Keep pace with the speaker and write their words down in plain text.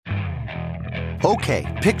Okay,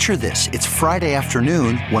 picture this. It's Friday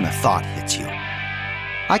afternoon when a thought hits you.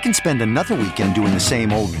 I can spend another weekend doing the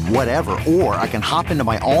same old whatever, or I can hop into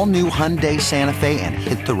my all-new Hyundai Santa Fe and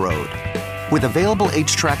hit the road. With available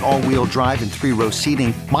H-Track all-wheel drive and 3-row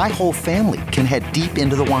seating, my whole family can head deep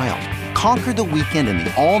into the wild. Conquer the weekend in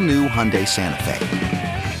the all-new Hyundai Santa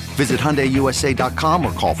Fe. Visit HyundaiUSA.com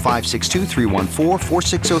or call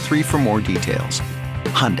 562-314-4603 for more details.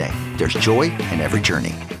 Hyundai, there's joy in every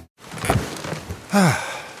journey.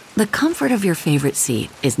 The comfort of your favorite seat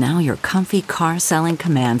is now your comfy car-selling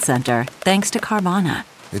command center, thanks to Carvana.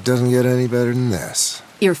 It doesn't get any better than this.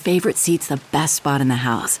 Your favorite seat's the best spot in the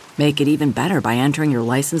house. Make it even better by entering your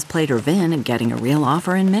license plate or VIN and getting a real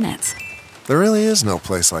offer in minutes. There really is no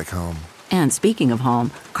place like home. And speaking of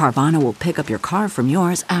home, Carvana will pick up your car from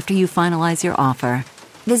yours after you finalize your offer.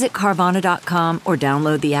 Visit Carvana.com or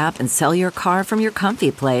download the app and sell your car from your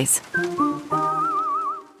comfy place.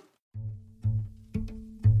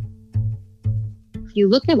 If you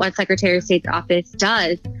look at what Secretary of State's office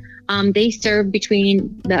does, they serve a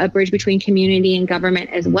bridge between community and government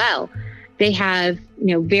as well. They have,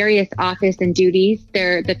 various office and duties.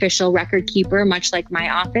 They're the official record keeper, much like my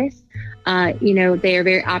office. They are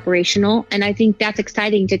very operational. And I think that's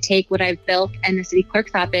exciting to take what I've built in the city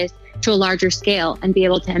clerk's office to a larger scale and be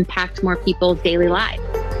able to impact more people's daily lives.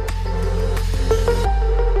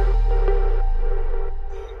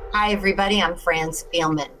 Hi, everybody. I'm Fran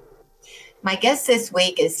Spielman. My guest this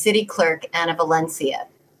week is City Clerk Anna Valencia.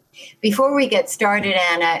 Before we get started,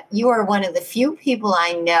 Anna, you are one of the few people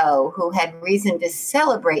I know who had reason to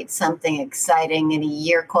celebrate something exciting in a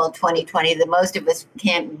year called 2020 that most of us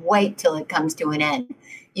can't wait till it comes to an end.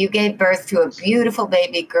 You gave birth to a beautiful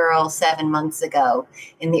baby girl 7 months ago.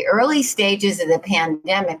 In the early stages of the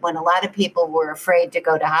pandemic, when a lot of people were afraid to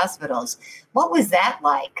go to hospitals, what was that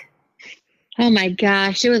like? Oh my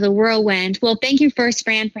gosh, it was a whirlwind. Well, thank you first,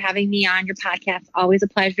 Fran, for having me on your podcast. Always a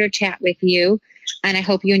pleasure to chat with you. And I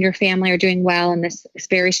hope you and your family are doing well in this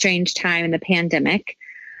very strange time in the pandemic.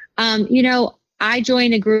 I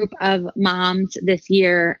joined a group of moms this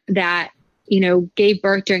year that, gave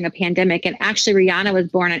birth during a pandemic. And actually, Rihanna was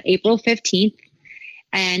born on April 15th.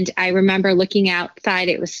 And I remember looking outside,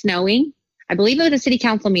 it was snowing. I believe it was a city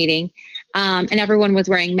council meeting. And everyone was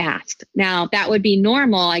wearing masks. Now, that would be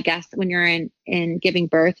normal, I guess, when you're in giving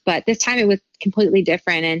birth. But this time it was completely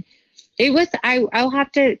different. And it was, I'll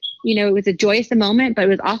have to, it was a joyous moment, but it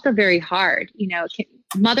was also very hard.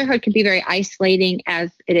 Motherhood can be very isolating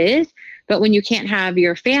as it is. But when you can't have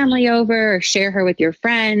your family over or share her with your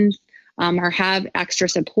friends or have extra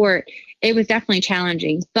support, it was definitely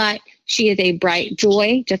challenging. But she is a bright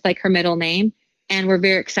joy, just like her middle name. And we're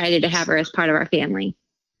very excited to have her as part of our family.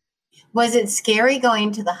 Was it scary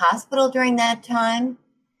going to the hospital during that time?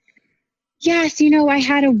 Yes, I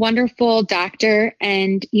had a wonderful doctor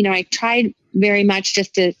and, I tried very much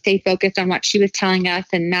just to stay focused on what she was telling us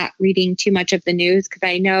and not reading too much of the news, because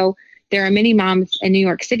I know there are many moms in New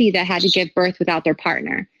York City that had to give birth without their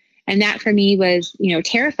partner. And that for me was,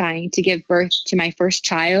 terrifying to give birth to my first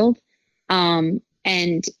child and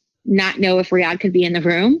not know if Riyadh could be in the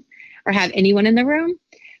room or have anyone in the room.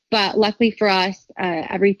 But luckily for us,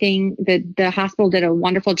 the hospital did a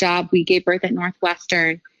wonderful job. We gave birth at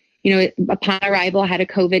Northwestern. Upon arrival, I had a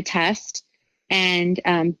COVID test. And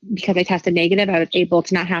because I tested negative, I was able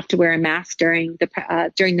to not have to wear a mask during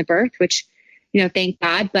the birth, which, thank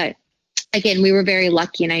God. But again, we were very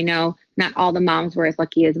lucky. And I know not all the moms were as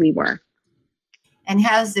lucky as we were. And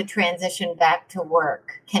how's the transition back to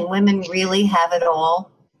work? Can women really have it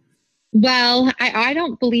all? Well, I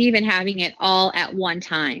don't believe in having it all at one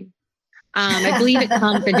time. I believe it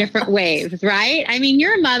comes in different waves, right? I mean,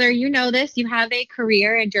 you're a mother, you know this, you have a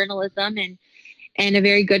career in journalism and a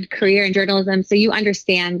very good career in journalism. So you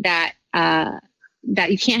understand that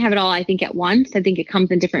you can't have it all, I think, at once. I think it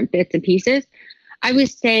comes in different bits and pieces. I would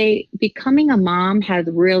say becoming a mom has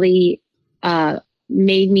really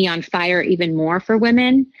made me on fire even more for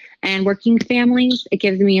women and working families. It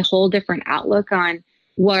gives me a whole different outlook on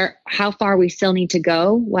how far we still need to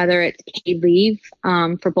go, whether it's paid leave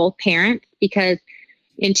for both parents, because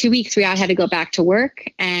in 2 weeks, Riyadh had to go back to work.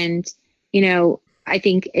 And, I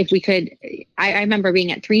think if we could, I remember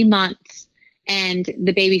being at 3 months and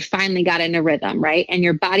the baby finally got in a rhythm, right? And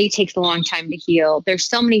your body takes a long time to heal. There's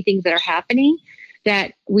so many things that are happening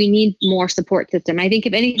that we need more support system. I think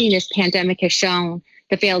if anything, this pandemic has shown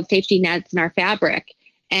the failed safety nets in our fabric.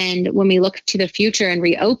 And when we look to the future and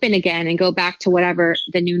reopen again and go back to whatever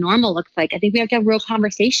the new normal looks like, I think we have to have real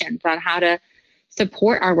conversations on how to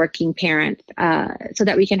support our working parents so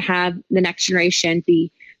that we can have the next generation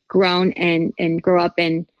be grown and grow up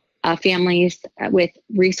in families with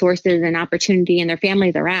resources and opportunity and their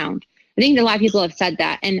families around. I think a lot of people have said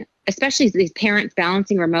that, and especially these parents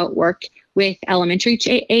balancing remote work with elementary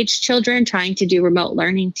age children trying to do remote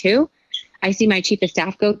learning too. I see my chief of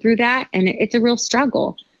staff go through that, and it's a real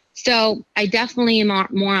struggle. So I definitely am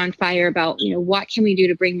more on fire about, what can we do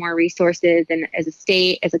to bring more resources, and as a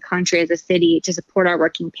state, as a country, as a city, to support our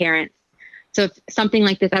working parents. So if something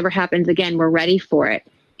like this ever happens again, we're ready for it.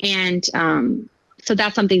 And so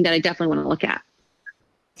that's something that I definitely want to look at.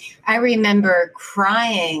 I remember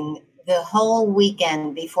crying the whole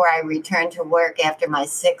weekend before I returned to work after my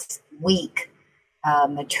 6-week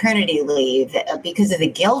maternity leave because of the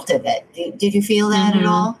guilt of it. Did you feel that at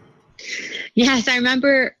all? Yes, I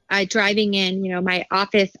remember driving in, my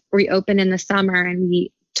office reopened in the summer, and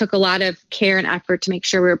we took a lot of care and effort to make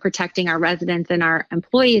sure we were protecting our residents and our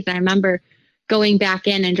employees. And I remember going back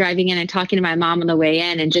in and driving in and talking to my mom on the way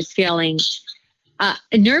in and just feeling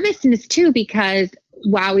nervousness too, because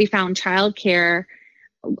while we found childcare,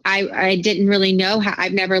 I didn't really know how.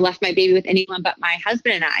 I've never left my baby with anyone but my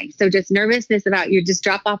husband and I. So just nervousness about you just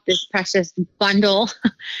drop off this precious bundle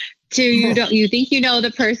to you think you know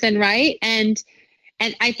the person, right? And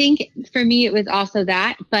I think for me it was also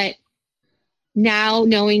that, but now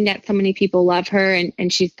knowing that so many people love her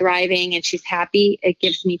and she's thriving and she's happy, it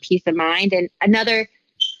gives me peace of mind. And another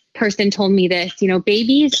person told me this,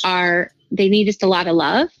 babies they need just a lot of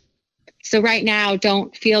love. So right now,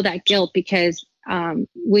 don't feel that guilt, because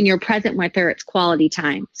when you're present with her, it's quality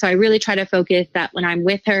time. So I really try to focus that when I'm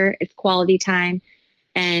with her, it's quality time,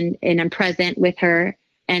 and I'm present with her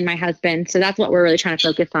and my husband. So that's what we're really trying to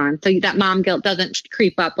focus on, so that mom guilt doesn't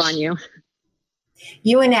creep up on you.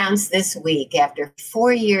 You announced this week, after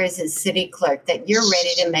 4 years as city clerk, that you're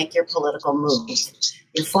ready to make your political move.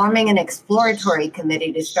 You're forming an exploratory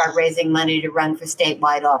committee to start raising money to run for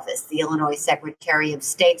statewide office, the Illinois Secretary of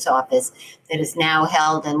State's office that is now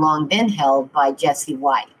held and long been held by Jesse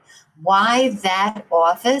White. Why that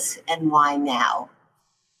office, and why now?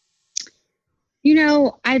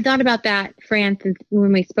 I thought about that, Francis,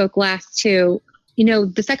 when we spoke last too.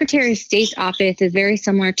 The Secretary of State's office is very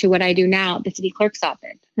similar to what I do now, the city clerk's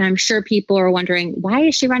office. And I'm sure people are wondering, why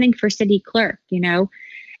is she running for city clerk,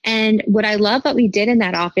 And what I love what we did in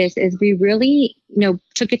that office is we really,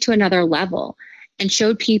 took it to another level and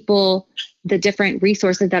showed people the different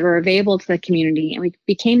resources that are available to the community. And we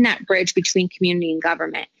became that bridge between community and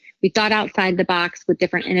government. We thought outside the box with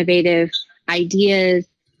different innovative ideas.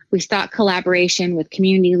 We sought collaboration with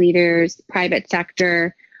community leaders, private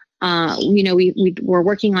sector. We were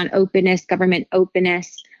working on openness, government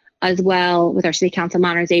openness as well, with our city council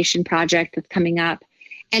modernization project that's coming up.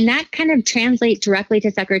 And that kind of translates directly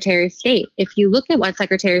to Secretary of State. If you look at what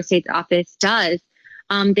Secretary of State's office does,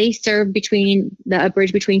 they serve a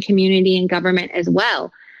bridge between community and government as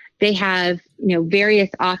well. They have, various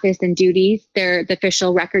office and duties. They're the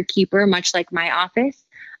official record keeper, much like my office.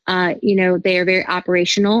 They are very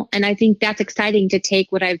operational. And I think that's exciting to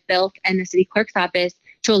take what I've built in the city clerk's office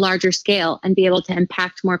to a larger scale and be able to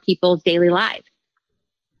impact more people's daily lives.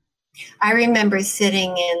 I remember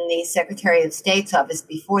sitting in the Secretary of State's office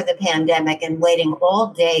before the pandemic and waiting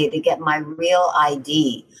all day to get my real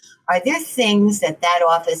ID. Are there things that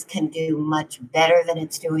office can do much better than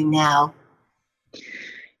it's doing now?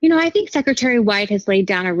 I think Secretary White has laid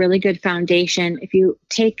down a really good foundation. If you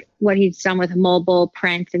take what he's done with mobile,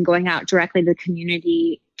 print, and going out directly to the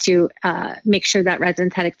community to make sure that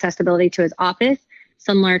residents had accessibility to his office,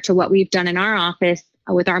 similar to what we've done in our office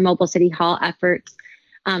with our mobile city hall efforts,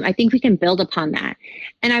 I think we can build upon that.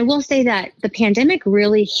 And I will say that the pandemic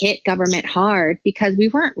really hit government hard because we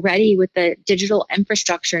weren't ready with the digital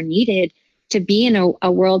infrastructure needed to be in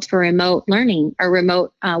a world for remote learning or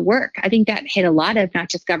remote work. I think that hit a lot of not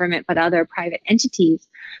just government, but other private entities.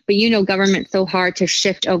 But government's so hard to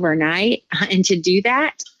shift overnight and to do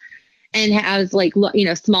that, and has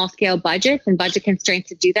small scale budgets and budget constraints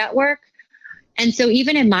to do that work. And so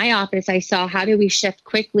even in my office, I saw how do we shift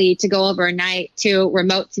quickly to go overnight to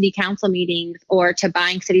remote city council meetings or to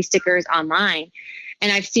buying city stickers online.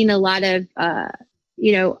 And I've seen a lot of,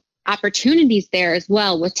 opportunities there as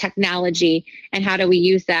well with technology and how do we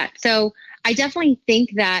use that. So I definitely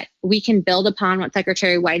think that we can build upon what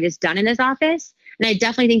Secretary White has done in his office. And I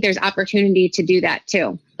definitely think there's opportunity to do that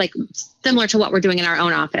too, like similar to what we're doing in our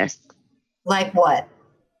own office. Like what?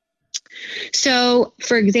 So,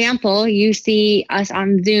 for example, you see us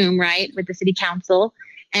on Zoom, right, with the city council.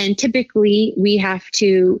 And typically we have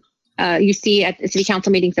to, you see at the city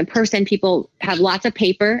council meetings in person, people have lots of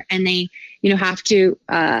paper and they, have to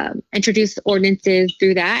introduce ordinances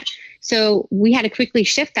through that. So we had to quickly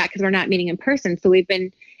shift that because we're not meeting in person. So we've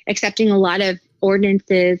been accepting a lot of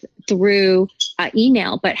ordinances through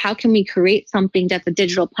email, but how can we create something that's a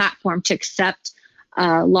digital platform to accept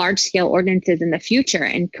large scale ordinances in the future?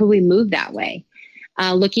 And could we move that way?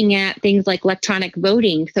 Looking at things like electronic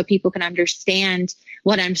voting so people can understand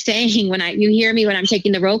what I'm saying. When you hear me when I'm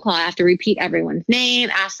taking the roll call, I have to repeat everyone's name,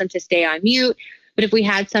 ask them to stay on mute. But if we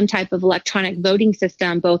had some type of electronic voting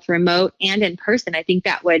system, both remote and in person, I think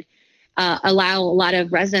that would allow a lot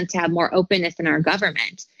of residents to have more openness in our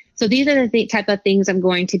government. So these are the type of things I'm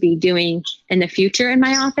going to be doing in the future in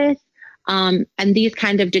my office. And these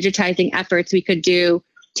kind of digitizing efforts we could do,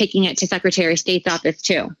 taking it to Secretary of State's office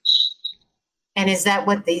too. And is that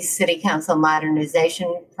what the City Council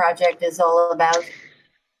Modernization Project is all about?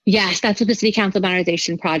 Yes, that's what the City Council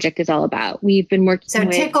Modernization Project is all about. We've been working So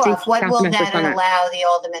with tick off, what will that on allow the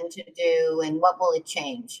aldermen to do and what will it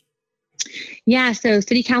change? Yeah, so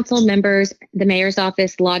City Council members, the Mayor's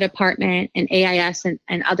Office, Law Department, and AIS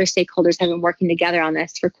and other stakeholders have been working together on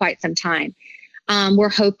this for quite some time. We're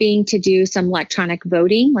hoping to do some electronic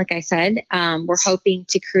voting, like I said. We're hoping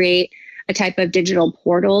to create a type of digital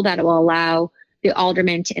portal that will allow the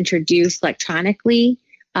aldermen to introduce electronically.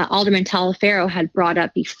 Alderman Talaferro had brought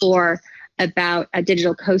up before about a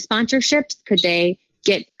digital co-sponsorships. Could they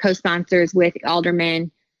get co-sponsors with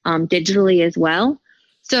aldermen digitally as well?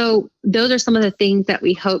 So those are some of the things that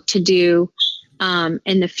we hope to do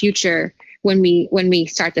in the future when we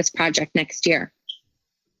start this project next year.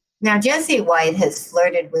 Now, Jesse White has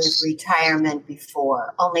flirted with retirement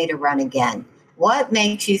before, only to run again. What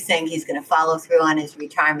makes you think he's going to follow through on his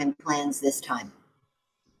retirement plans this time?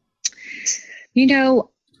 You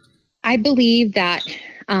know, I believe that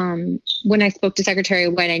when I spoke to Secretary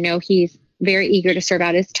White, I know he's very eager to serve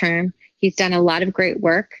out his term. He's done a lot of great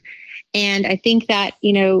work. And I think that,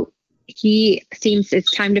 he seems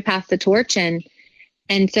it's time to pass the torch. And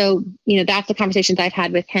so, that's the conversations I've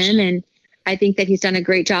had with him. And I think that he's done a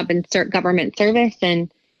great job in government service.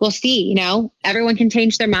 And we'll see, everyone can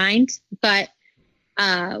change their mind, but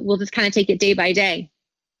we'll just kind of take it day by day.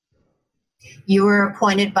 You were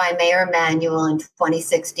appointed by Mayor Emanuel in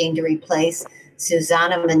 2016 to replace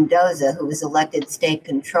Susana Mendoza, who was elected state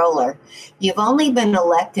controller. You've only been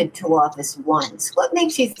elected to office once. What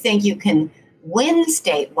makes you think you can win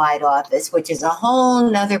statewide office, which is a whole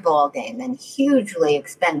nother ballgame and hugely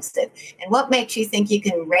expensive? And what makes you think you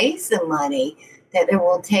can raise the money that it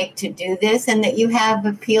will take to do this and that you have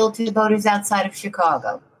appealed to voters outside of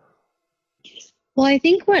Chicago? Well, I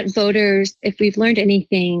think what voters, if we've learned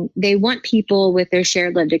anything, they want people with their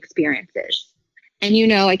shared lived experiences. And,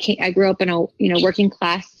 I grew up in a, working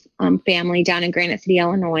class family down in Granite City,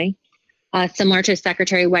 Illinois, similar to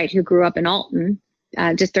Secretary White, who grew up in Alton,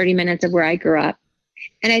 just 30 minutes of where I grew up.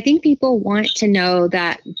 And I think people want to know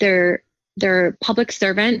that their public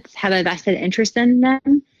servants have a vested interest in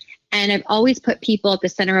them. And I've always put people at the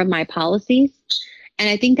center of my policies. And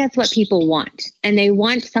I think that's what people want. And they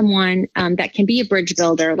want someone that can be a bridge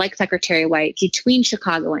builder like Secretary White between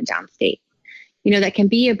Chicago and downstate, that can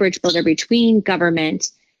be a bridge builder between government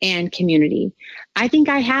and community. I think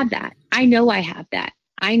I have that. I know I have that.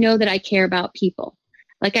 I know that I care about people.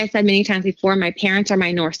 Like I said many times before, my parents are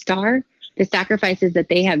my North Star. The sacrifices that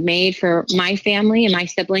they have made for my family and my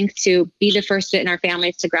siblings to be the first in our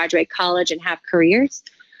families to graduate college and have careers.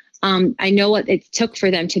 I know what it took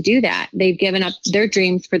for them to do that. They've given up their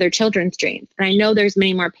dreams for their children's dreams. And I know there's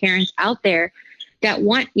many more parents out there that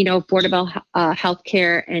want, affordable health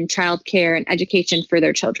care and child care and education for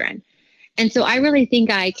their children. And so I really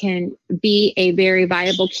think I can be a very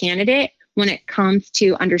viable candidate when it comes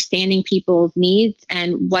to understanding people's needs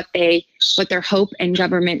and what their hope in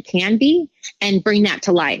government can be and bring that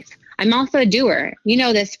to life. I'm also a doer. You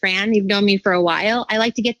know this, Fran. You've known me for a while. I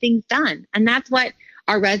like to get things done. And that's what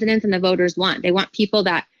our residents and the voters want. They want people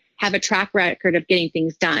that have a track record of getting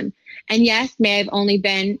things done. And yes, may I've only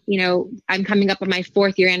been, I'm coming up on my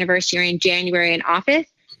 4th year anniversary in January in office.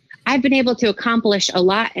 I've been able to accomplish a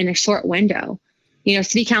lot in a short window.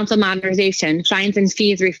 City council modernization, fines and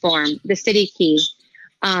fees reform, the city key.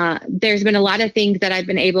 There's been a lot of things that I've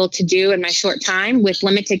been able to do in my short time with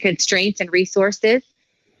limited constraints and resources.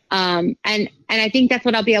 And I think that's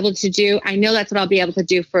what I'll be able to do. I know that's what I'll be able to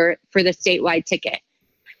do for the statewide ticket.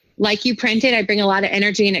 Like you printed, I bring a lot of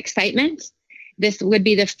energy and excitement. This would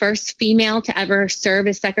be the first female to ever serve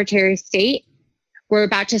as Secretary of State. We're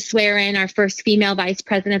about to swear in our first female vice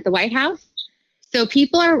president at the White House. So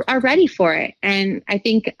people are ready for it. And I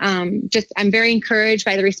think I'm very encouraged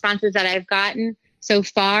by the responses that I've gotten so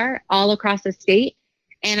far all across the state.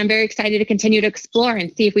 And I'm very excited to continue to explore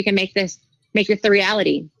and see if we can make this a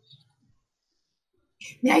reality.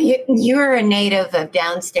 Now, you're a native of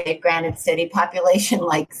downstate Granite City, population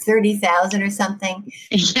like 30,000 or something.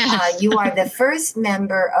 Yes. You are the first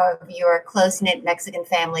member of your close-knit Mexican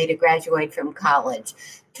family to graduate from college.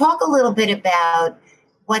 Talk a little bit about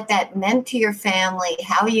what that meant to your family,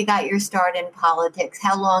 how you got your start in politics,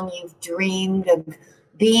 how long you've dreamed of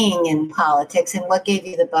being in politics, and what gave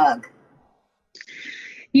you the bug.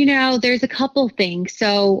 There's a couple things.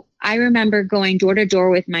 So I remember going door to door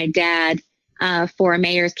with my dad for a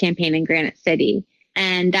mayor's campaign in Granite City.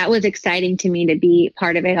 And that was exciting to me to be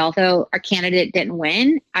part of it. Although our candidate didn't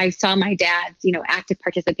win, I saw my dad's, active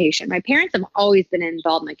participation. My parents have always been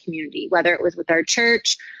involved in the community, whether it was with our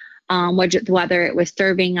church, whether it was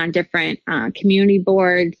serving on different community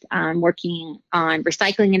boards, working on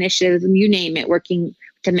recycling initiatives, you name it, working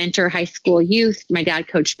to mentor high school youth. My dad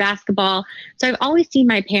coached basketball. So I've always seen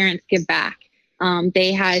my parents give back.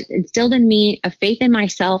 They had instilled in me a faith in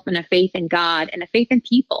myself and a faith in God and a faith in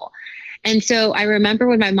people. And so I remember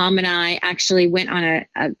when my mom and I actually went on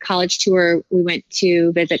a college tour, we went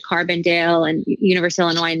to visit Carbondale and University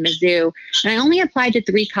of Illinois and Mizzou, and I only applied to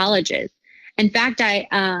 3 colleges. In fact,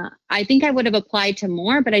 I think I would have applied to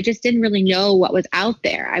more, but I just didn't really know what was out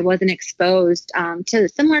there. I wasn't exposed to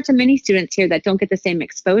similar to many students here that don't get the same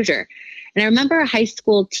exposure. And I remember a high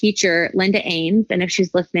school teacher, Linda Ames, and if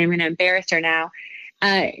she's listening, I'm going to embarrass her now.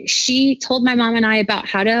 She told my mom and I about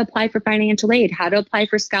how to apply for financial aid, how to apply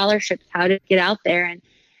for scholarships, how to get out there.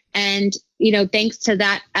 And thanks to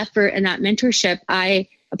that effort and that mentorship, I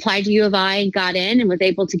applied to U of I and got in and was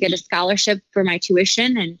able to get a scholarship for my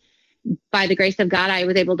tuition. And by the grace of God, I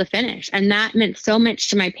was able to finish. And that meant so much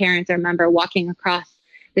to my parents. I remember walking across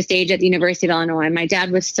the stage at the University of Illinois. My dad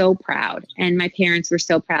was so proud and my parents were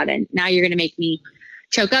so proud. And now you're going to make me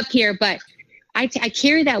choke up here, but I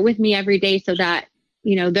carry that with me every day so that,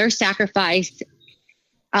 their sacrifice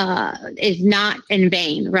is not in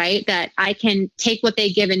vain, right? That I can take what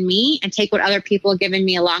they've given me and take what other people have given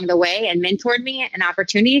me along the way and mentored me and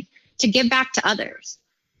opportunities to give back to others.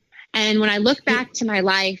 And when I look back to my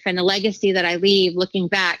life and the legacy that I leave, looking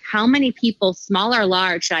back, how many people, small or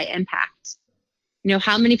large, should I impact?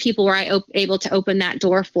 How many people were I able to open that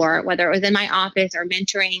door for, whether it was in my office or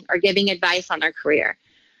mentoring or giving advice on their career?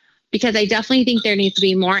 Because I definitely think there needs to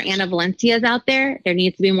be more Anna Valencias out there. There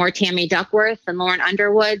needs to be more Tammy Duckworths and Lauren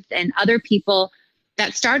Underwoods and other people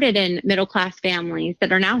that started in middle-class families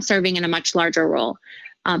that are now serving in a much larger role.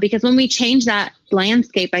 Because when we change that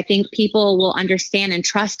landscape, I think people will understand and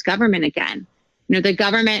trust government again. The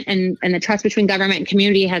government and the trust between government and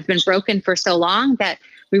community has been broken for so long that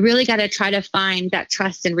we really got to try to find that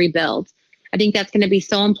trust and rebuild. I think that's going to be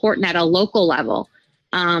so important at a local level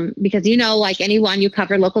because, like anyone, you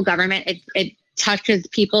cover local government, it touches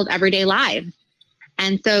people's everyday lives.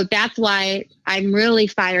 And so that's why I'm really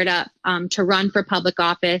fired up to run for public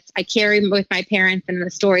office. I carry with my parents and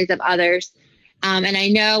the stories of others. And I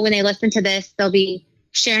know when they listen to this, they'll be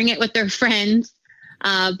sharing it with their friends,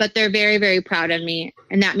 but they're very, very proud of me.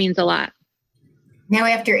 And that means a lot. Now,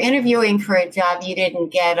 after interviewing for a job you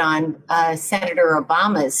didn't get on Senator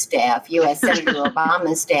Obama's staff, U.S. Senator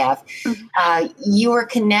Obama's staff, you were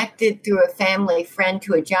connected through a family friend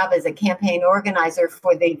to a job as a campaign organizer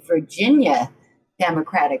for the Virginia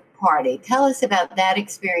Democratic Party. Tell us about that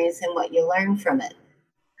experience and what you learned from it.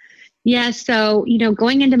 Yeah. So,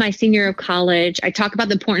 going into my senior year of college, I talk about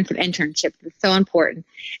the importance of internships. It's so important.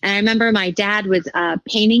 And I remember my dad was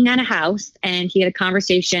painting at a house and he had a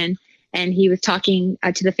conversation and he was talking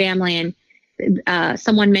to the family and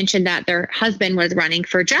someone mentioned that their husband was running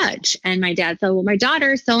for judge. And my dad said, well, my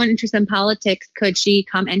daughter is so interested in politics. Could she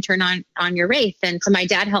come intern on your race? And so my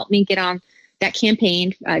dad helped me get on that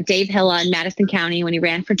campaign, Dave Hilla in Madison County when he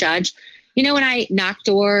ran for judge. When I knocked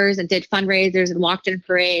doors and did fundraisers and walked in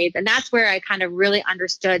parades, and that's where I kind of really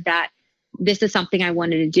understood that this is something I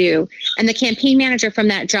wanted to do. And the campaign manager from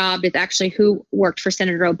that job is actually who worked for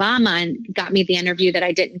Senator Obama and got me the interview that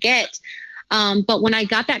I didn't get. But when I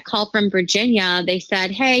got that call from Virginia, they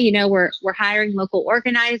said, hey, we're hiring local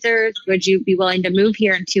organizers. Would you be willing to move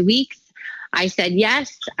here in 2 weeks? I said,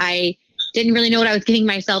 yes. I didn't really know what I was getting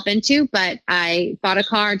myself into, but I bought a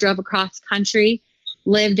car, drove across country,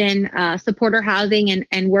 lived in supporter housing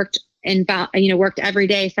and worked worked every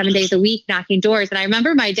day, 7 days a week, knocking doors. And I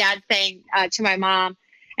remember my dad saying to my mom,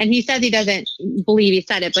 and he says he doesn't believe he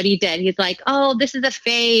said it, but he did. He's like, oh, this is a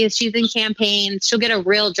phase. She's in campaigns. She'll get a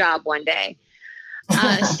real job one day.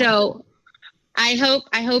 So I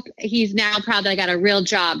hope he's now proud that I got a real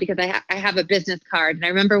job because I have a business card. And I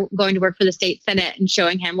remember going to work for the state Senate and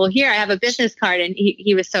showing him, well, here I have a business card. And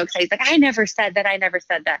he was so excited. He's like, I never said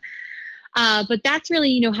that. But that's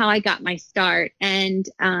really, how I got my start. And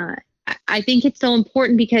I think it's so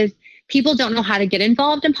important because people don't know how to get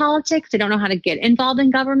involved in politics. They don't know how to get involved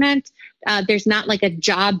in government. There's not like a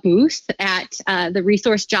job booth at the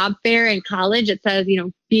resource job fair in college. It says,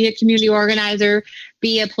 be a community organizer,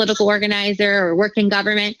 be a political organizer, or work in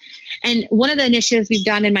government. And one of the initiatives we've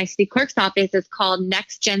done in my city clerk's office is called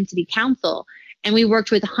Next Gen City Council. And we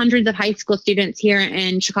worked with hundreds of high school students here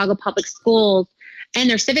in Chicago Public Schools and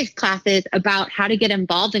their civics classes about how to get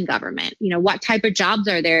involved in government. What type of jobs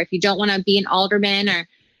are there? If you don't want to be an alderman or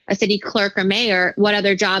a city clerk or mayor, what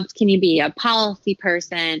other jobs can you be? A policy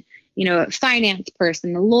person, a finance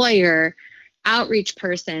person, a lawyer, outreach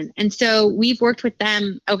person. And so we've worked with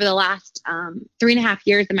them over the last 3.5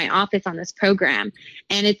 years in my office on this program.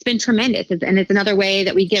 And it's been tremendous. And it's another way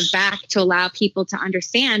that we give back to allow people to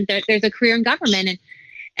understand that there's a career in government.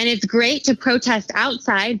 And it's great to protest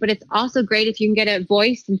outside, but it's also great if you can get a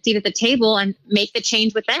voice and seat at the table and make the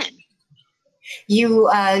change within.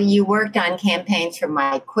 You worked on campaigns for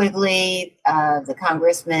Mike Quigley, the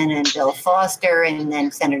congressman, and Bill Foster, and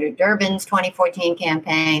then Senator Durbin's 2014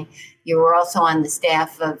 campaign. You were also on the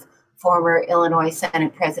staff of former Illinois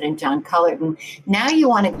Senate President John Cullerton. Now you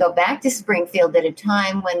want to go back to Springfield at a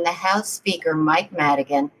time when the House Speaker, Mike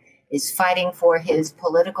Madigan, is fighting for his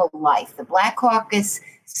political life. The Black Caucus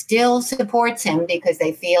still supports him because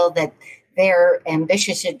they feel that their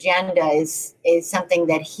ambitious agenda is something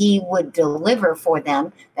that he would deliver for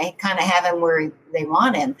them. They kind of have him where they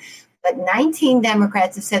want him. But 19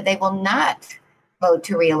 Democrats have said they will not vote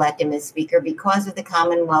to reelect him as Speaker because of the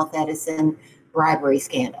Commonwealth Edison bribery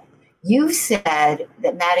scandal. You've said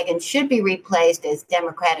that Madigan should be replaced as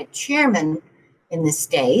Democratic chairman in the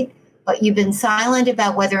state, but you've been silent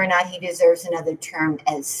about whether or not he deserves another term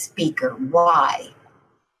as Speaker. Why?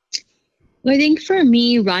 Well, I think for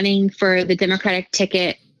me, running for the Democratic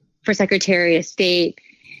ticket for Secretary of State,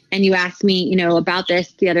 and you asked me, about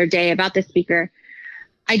this the other day, about the Speaker,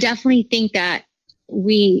 I definitely think that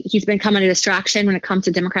he's becoming a distraction when it comes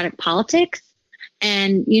to Democratic politics.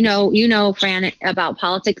 And, Fran, about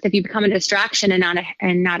politics, if you become a distraction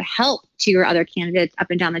and not a help to your other candidates up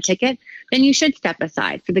and down the ticket, then you should step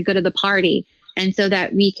aside for the good of the party. And so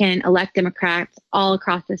that we can elect Democrats all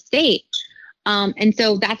across the state. And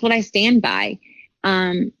so that's what I stand by.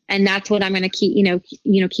 And that's what I'm going to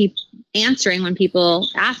keep answering when people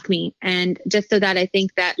ask me. And just so that I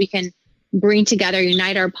think that we can bring together,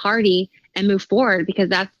 unite our party and move forward, because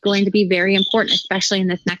that's going to be very important, especially in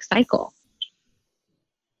this next cycle.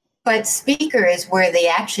 But Speaker is where the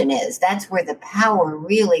action is. That's where the power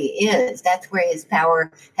really is. That's where his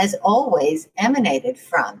power has always emanated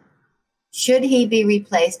from. Should he be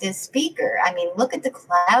replaced as Speaker? I mean, look at the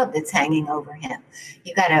cloud that's hanging over him.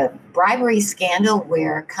 You got a bribery scandal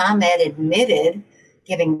where ComEd admitted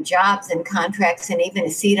giving jobs and contracts and even a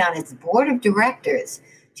seat on its board of directors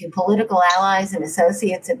to political allies and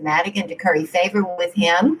associates of Madigan to curry favor with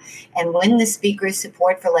him and win the Speaker's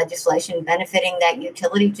support for legislation benefiting that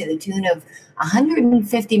utility to the tune of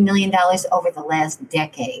 $150 million over the last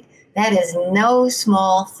decade. That is no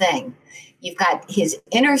small thing. You've got his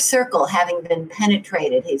inner circle having been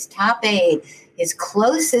penetrated, his top aide, his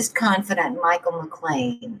closest confidant, Michael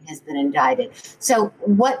McLean, has been indicted. So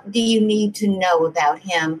what do you need to know about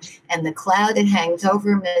him and the cloud that hangs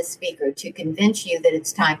over him as Speaker to convince you that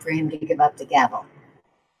it's time for him to give up the gavel?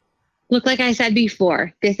 Look, like I said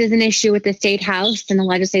before, this is an issue with the state house and the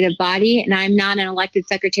legislative body, and I'm not an elected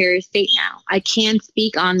Secretary of State now. I can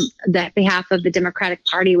speak on the behalf of the Democratic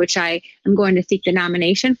Party, which I am going to seek the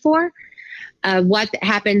nomination for. What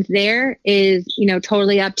happens there is,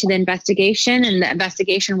 totally up to the investigation, and the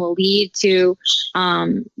investigation will lead to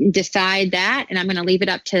decide that. And I'm going to leave it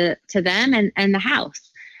up to them and the House.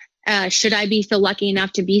 Should I be so lucky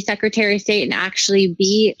enough to be Secretary of State and actually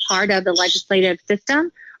be part of the legislative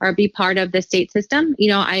system or be part of the state system?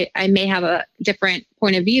 I may have a different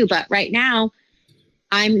point of view, but right now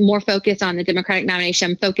I'm more focused on the Democratic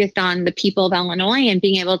nomination. I'm focused on the people of Illinois and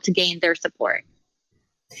being able to gain their support.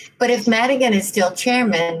 But if Madigan is still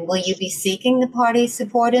chairman, will you be seeking the party's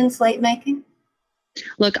support in slate making?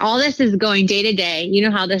 Look, all this is going day to day. You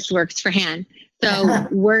know how this works, Fran. So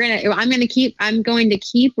I'm going to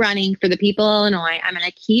keep running for the people of Illinois. I'm going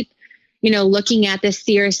to keep, looking at this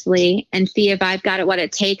seriously and see if I've got what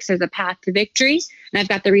it takes. There's a path to victory and I've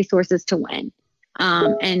got the resources to win.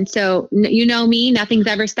 And so, me, nothing's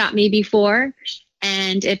ever stopped me before.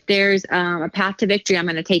 And if there's a path to victory, I'm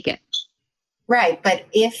going to take it. Right. But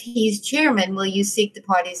if he's chairman, will you seek the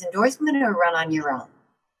party's endorsement or run on your own?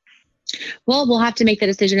 Well, we'll have to make the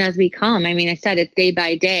decision as we come. I mean, I said it's day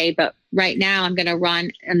by day, but right now I'm going to run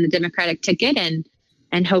on the Democratic ticket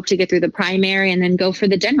and hope to get through the primary and then go for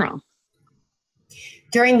the general.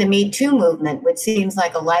 During the Me Too movement, which seems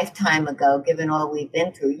like a lifetime ago, given all we've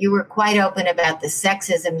been through, you were quite open about the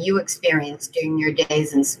sexism you experienced during your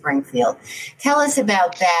days in Springfield. Tell us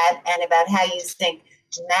about that and about how you think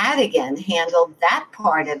Madigan handled that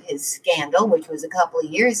part of his scandal, which was a couple of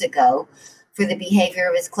years ago, for the behavior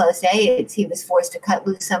of his close aides. He was forced to cut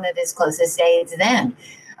loose some of his closest aides then.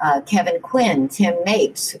 Kevin Quinn, Tim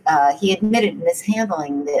Mapes, he admitted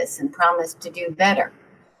mishandling this and promised to do better.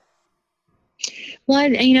 Well,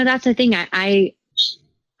 that's the thing. I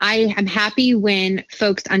am happy when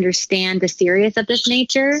folks understand the seriousness of this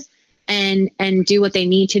nature and do what they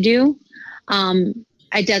need to do.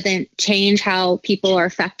 It doesn't change how people are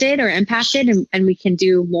affected or impacted, and we can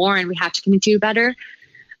do more, and we have to do better.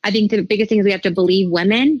 I think the biggest thing is we have to believe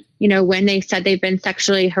women. When they said they've been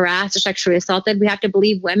sexually harassed or sexually assaulted, we have to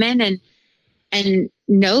believe women and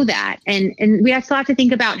know that. And we also have to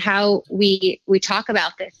think about how we talk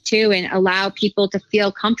about this too, and allow people to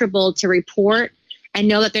feel comfortable to report and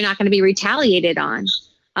know that they're not going to be retaliated against.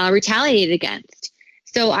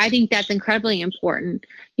 So I think that's incredibly important.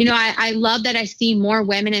 I love that I see more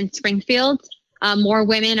women in Springfield. More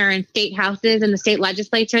women are in state houses and the state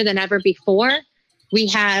legislature than ever before. We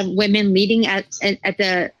have women leading at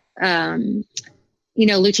the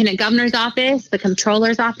lieutenant governor's office, the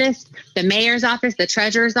comptroller's office, the mayor's office, the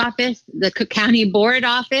treasurer's office, the Cook County board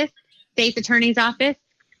office, state's attorney's office.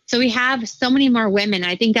 So we have so many more women.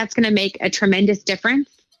 I think that's going to make a tremendous difference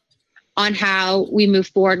on how we move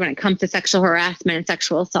forward when it comes to sexual harassment and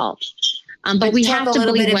sexual assault. But we have to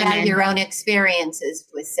believe women. Talk a little bit about your own experiences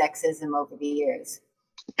with sexism over the years.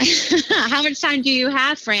 How much time do you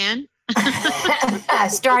have, Fran?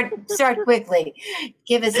 Start quickly.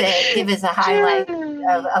 Give us a highlight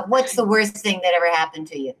of what's the worst thing that ever happened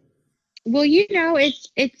to you. Well,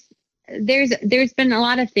 there's been a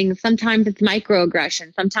lot of things. Sometimes it's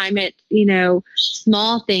microaggression. Sometimes it's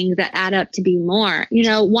small things that add up to be more.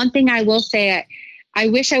 One thing I will say, I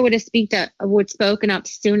wish I would have spoken up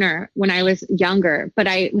sooner when I was younger, but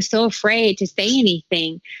I was so afraid to say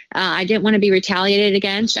anything. I didn't want to be retaliated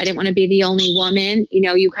against. I didn't want to be the only woman.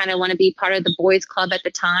 You kind of want to be part of the boys club at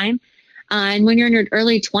the time. And when you're in your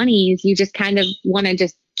early 20s, you just kind of want to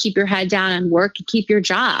just keep your head down and work and keep your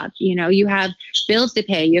job. You have bills to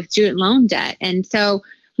pay, you have student loan debt. And so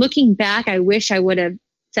looking back, I wish I would have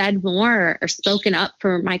said more or spoken up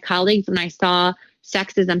for my colleagues when I saw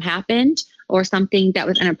sexism happened or something that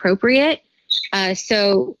was inappropriate.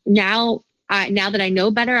 So now that I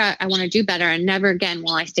know better, I want to do better, and never again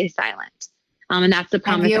will I stay silent. And that's the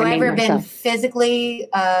promise. Have you I made ever been myself. Physically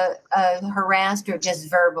harassed or just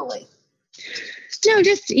verbally? No,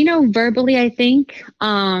 just, verbally, I think.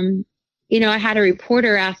 I had a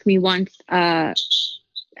reporter ask me once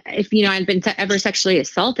if, I'd been ever sexually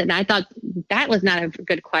assaulted. And I thought that was not a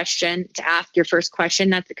good question to ask your first question.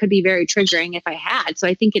 That could be very triggering if I had. So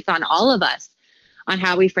I think it's on all of us on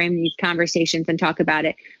how we frame these conversations and talk about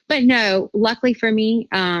it. But no, luckily for me,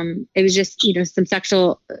 it was just, some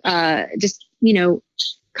sexual,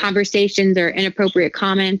 conversations or inappropriate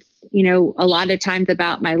comments, a lot of times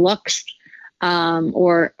about my looks,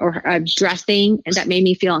 or dressing, and that made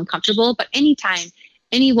me feel uncomfortable. But anytime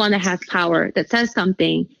anyone that has power that says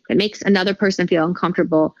something that makes another person feel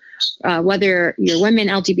uncomfortable, whether you're women,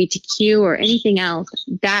 LGBTQ, or anything else,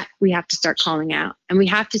 that we have to start calling out, and we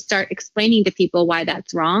have to start explaining to people why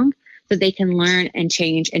that's wrong so they can learn and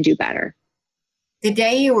change and do better. The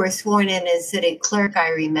day you were sworn in as city clerk, I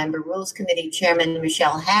remember Rules Committee Chairman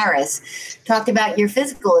Michelle Harris talked about your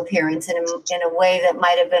physical appearance in a way that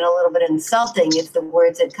might have been a little bit insulting if the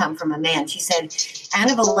words had come from a man. She said,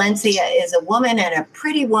 Anna Valencia is a woman, and a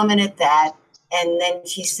pretty woman at that. And then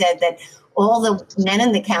she said that all the men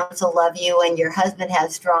in the council love you and your husband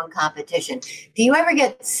has strong competition. Do you ever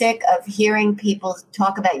get sick of hearing people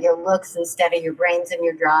talk about your looks instead of your brains and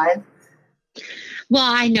your drive? Well,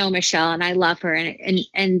 I know Michelle and I love her,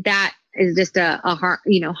 and that is just a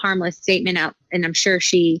harmless statement out. And I'm sure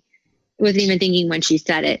she wasn't even thinking when she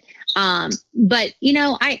said it. But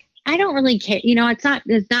I don't really care. It's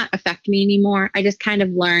not affect me anymore. I just kind of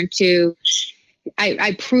learned to,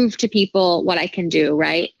 I prove to people what I can do.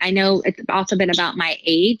 Right. I know it's also been about my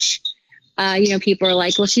age. People are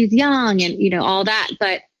like, well, she's young and, all that,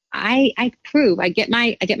 but I prove, I get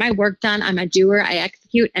my work done. I'm a doer. I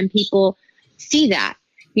execute, and people see that.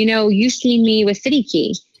 You've seen me with City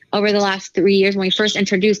Key over the last 3 years. When we first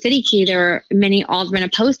introduced City Key, there were many aldermen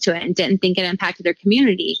opposed to it and didn't think it impacted their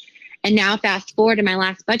community. And now fast forward to my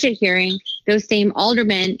last budget hearing, those same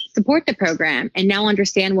aldermen support the program and now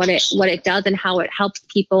understand what it does and how it helps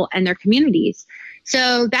people and their communities.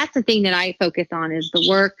 So that's the thing that I focus on, is the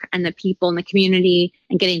work and the people in the community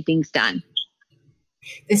and getting things done.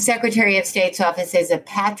 The Secretary of State's office is a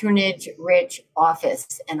patronage-rich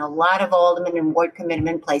office, and a lot of aldermen and ward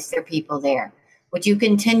committeemen place their people there. Would you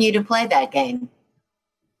continue to play that game?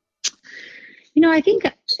 I think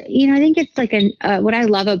it's like what I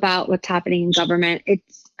love about what's happening in government.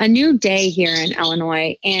 It's a new day here in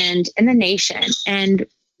Illinois and in the nation. And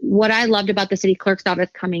what I loved about the city clerk's office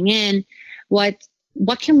coming in, what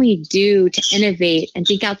can we do to innovate and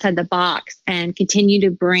think outside the box and continue to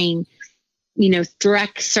bring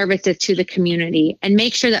direct services to the community and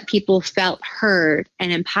make sure that people felt heard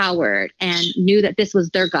and empowered and knew that this was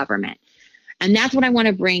their government. And that's what I want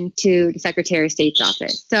to bring to the Secretary of State's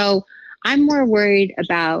office. So I'm more worried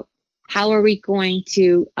about how are we going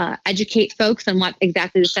to educate folks on what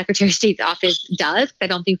exactly the Secretary of State's office does. I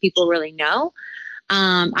don't think people really know.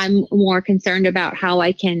 I'm more concerned about how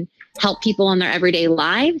I can help people in their everyday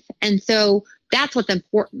lives. And so that's what's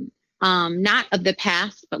important. Not of the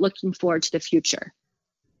past, but looking forward to the future.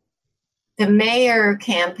 The mayor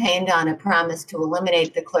campaigned on a promise to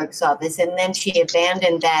eliminate the clerk's office, and then she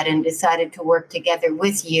abandoned that and decided to work together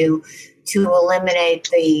with you to eliminate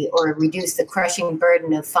or reduce the crushing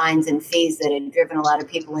burden of fines and fees that had driven a lot of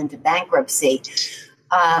people into bankruptcy.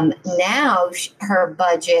 Now her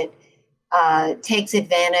budget takes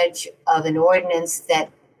advantage of an ordinance that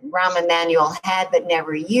Rahm Emanuel had but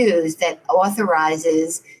never used that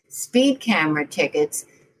authorizes speed camera tickets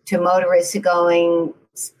to motorists going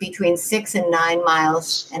between 6 and 9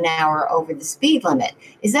 miles an hour over the speed limit.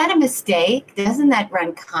 Is that a mistake? Doesn't that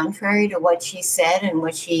run contrary to what she said and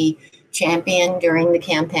what she championed during the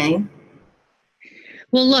campaign?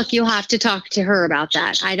 Well, look, you'll have to talk to her about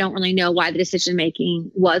that. I don't really know why the decision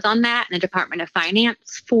making was on that in the Department of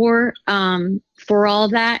Finance for all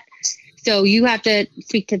of that. So you have to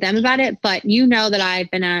speak to them about it. But that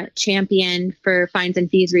I've been a champion for fines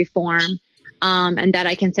and fees reform, and that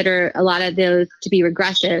I consider a lot of those to be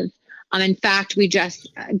regressive. In fact, we just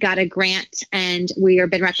got a grant and we are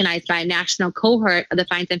been recognized by a national cohort of the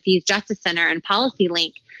Fines and Fees Justice Center and Policy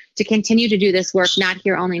Link to continue to do this work, not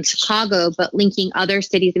here only in Chicago, but linking other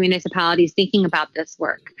cities and municipalities thinking about this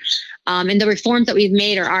work. And the reforms that we've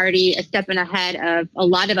made are already a step ahead of a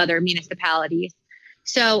lot of other municipalities.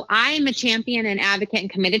 So I'm a champion and advocate and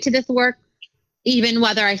committed to this work, even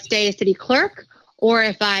whether I stay a city clerk or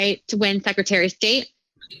if I to win Secretary of State,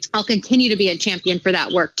 I'll continue to be a champion for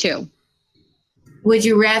that work too. Would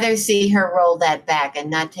you rather see her roll that back and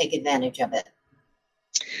not take advantage of it?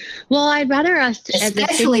 Well, I'd rather us,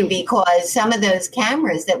 especially because some of those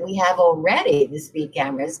cameras that we have already, the speed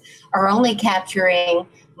cameras, are only capturing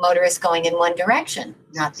motorists going in one direction,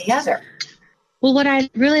 not the other. Well, what I'd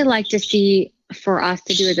really like to see for us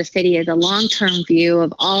to do as a city is a long-term view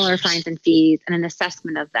of all our fines and fees and an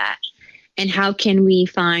assessment of that. And how can we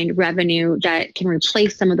find revenue that can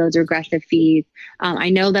replace some of those regressive fees? I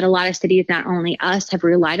know that a lot of cities, not only us, have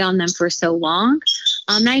relied on them for so long.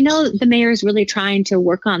 And I know the mayor is really trying to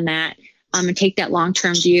work on that and take that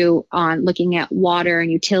long-term view on looking at water and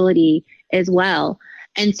utility as well.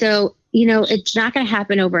 And so, it's not going to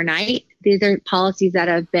happen overnight. These are policies that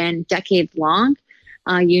have been decades long.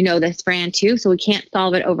 This, Fran, too. So we can't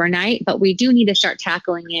solve it overnight, but we do need to start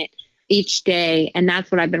tackling it each day. And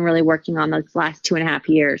that's what I've been really working on those last 2.5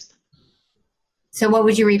 years. So what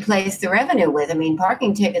would you replace the revenue with? I mean,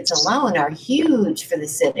 parking tickets alone are huge for the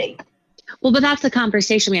city. Well, but that's the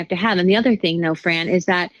conversation we have to have. And the other thing, though, Fran, is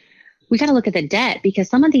that we got to look at the debt, because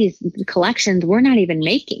some of these collections we're not even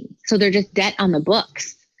making. So they're just debt on the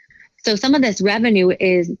books. So some of this revenue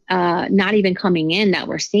is not even coming in that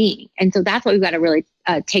we're seeing. And so that's what we've got to really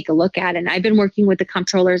take a look at. And I've been working with the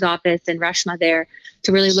comptroller's office and Reshma there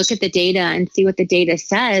to really look at the data and see what the data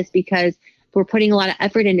says, because we're putting a lot of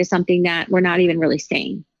effort into something that we're not even really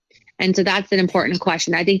seeing. And so that's an important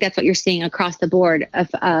question. I think that's what you're seeing across the board of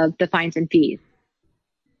the fines and fees.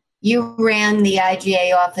 You ran the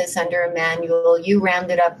IGA office under Emanuel. You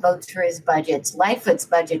rounded up votes for his budgets. Lightfoot's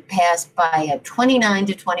budget passed by a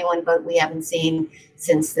 29-21 vote we haven't seen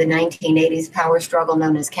since the 1980s power struggle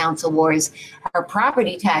known as council wars. Her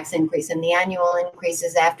property tax increase and the annual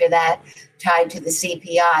increases after that tied to the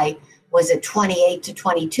CPI was a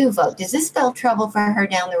 28-22 vote. Does this spell trouble for her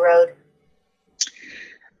down the road?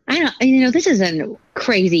 I don't, this is a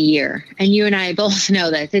crazy year, and you and I both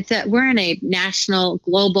know this. We're in a national,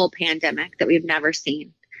 global pandemic that we've never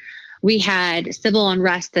seen. We had civil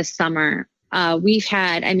unrest this summer. She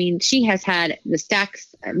has had the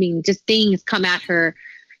stacks. Just things come at her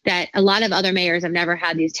that a lot of other mayors have never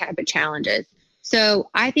had these type of challenges. So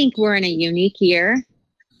I think we're in a unique year,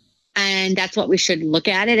 and that's what we should look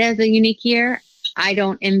at it as, a unique year. I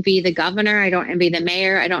don't envy the governor. I don't envy the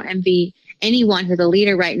mayor. I don't envy anyone who's a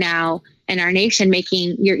leader right now in our nation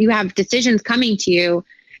making you have decisions coming to you,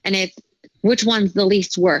 and it's which one's the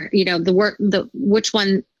least worst, which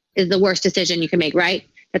one is the worst decision you can make, right?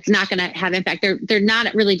 That's not going to have impact. They're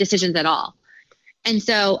not really decisions at all. And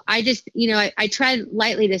so I just, I tried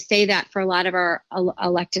lightly to say that for a lot of our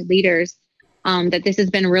elected leaders, that this has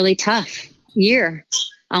been a really tough year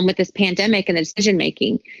with this pandemic and the decision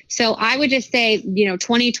making. So I would just say,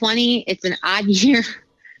 2020, it's an odd year,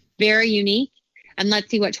 very unique. And let's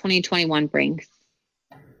see what 2021 brings.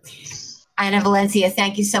 Anna Valencia,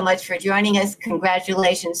 thank you so much for joining us.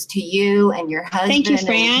 Congratulations to you and your husband. Thank you,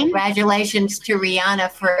 Fran. And congratulations to Rihanna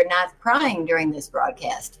for not crying during this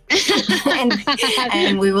broadcast.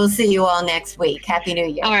 and we will see you all next week. Happy New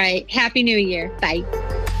Year. All right. Happy New Year. Bye.